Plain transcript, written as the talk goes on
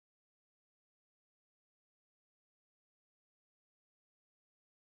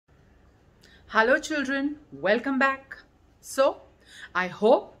Hello children, welcome back. So, I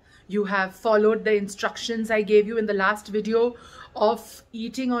hope you have followed the instructions I gave you in the last video of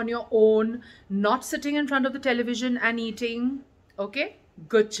eating on your own, not sitting in front of the television and eating. Okay?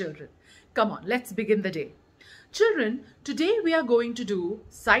 Good children. Come on, let's begin the day. Children, today we are going to do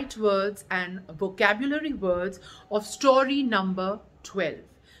sight words and vocabulary words of story number 12.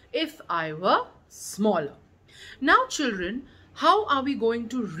 If I were smaller. Now children, how are we going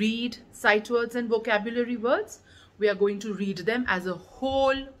to read sight words and vocabulary words? We are going to read them as a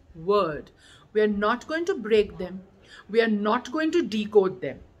whole word. We are not going to break them. We are not going to decode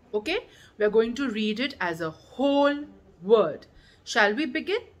them. Okay? We are going to read it as a whole word. Shall we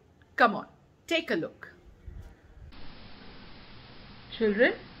begin? Come on, take a look.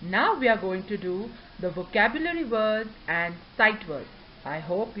 Children, now we are going to do the vocabulary words and sight words. I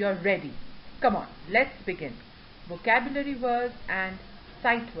hope you are ready. Come on, let's begin. Vocabulary words and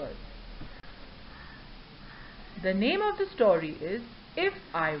sight words. The name of the story is If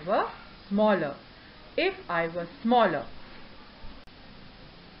I Were Smaller. If I were smaller.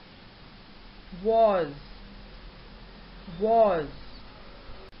 Was.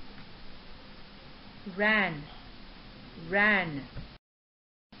 Ran.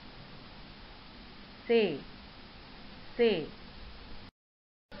 Say.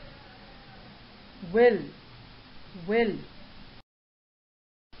 Will.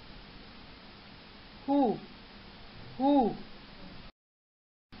 Who.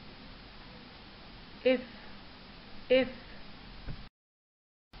 If.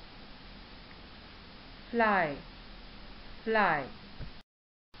 Fly.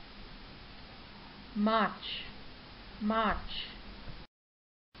 March.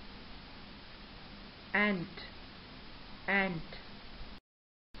 Ant.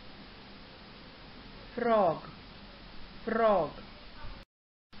 Frog.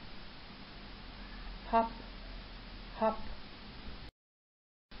 Hop.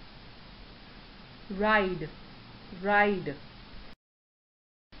 Ride.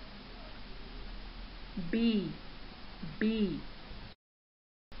 Bee.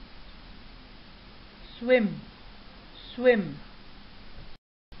 Swim.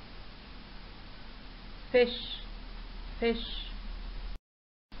 Fish.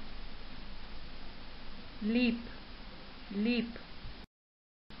 Leap.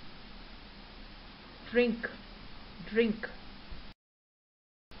 Drink.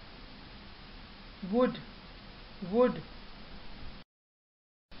 Wood.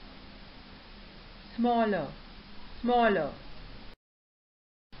 Smaller.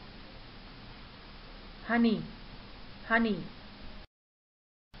 Honey.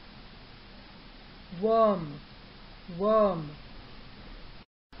 Worm.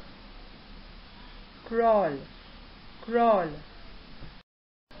 Crawl.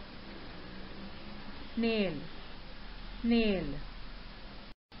 Snail.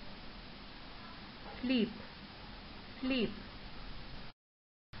 Sleep.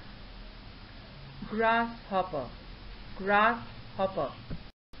 Grasshopper.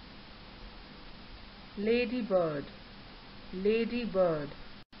 Ladybird.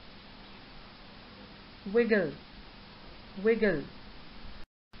 Wiggle.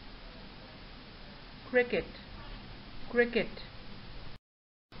 Cricket.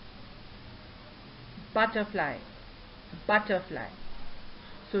 Butterfly.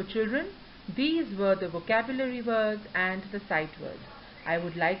 So children, these were the vocabulary words and the sight words. I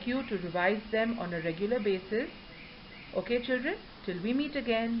would like you to revise them on a regular basis. Okay children, till we meet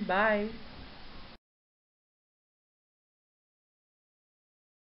again, bye.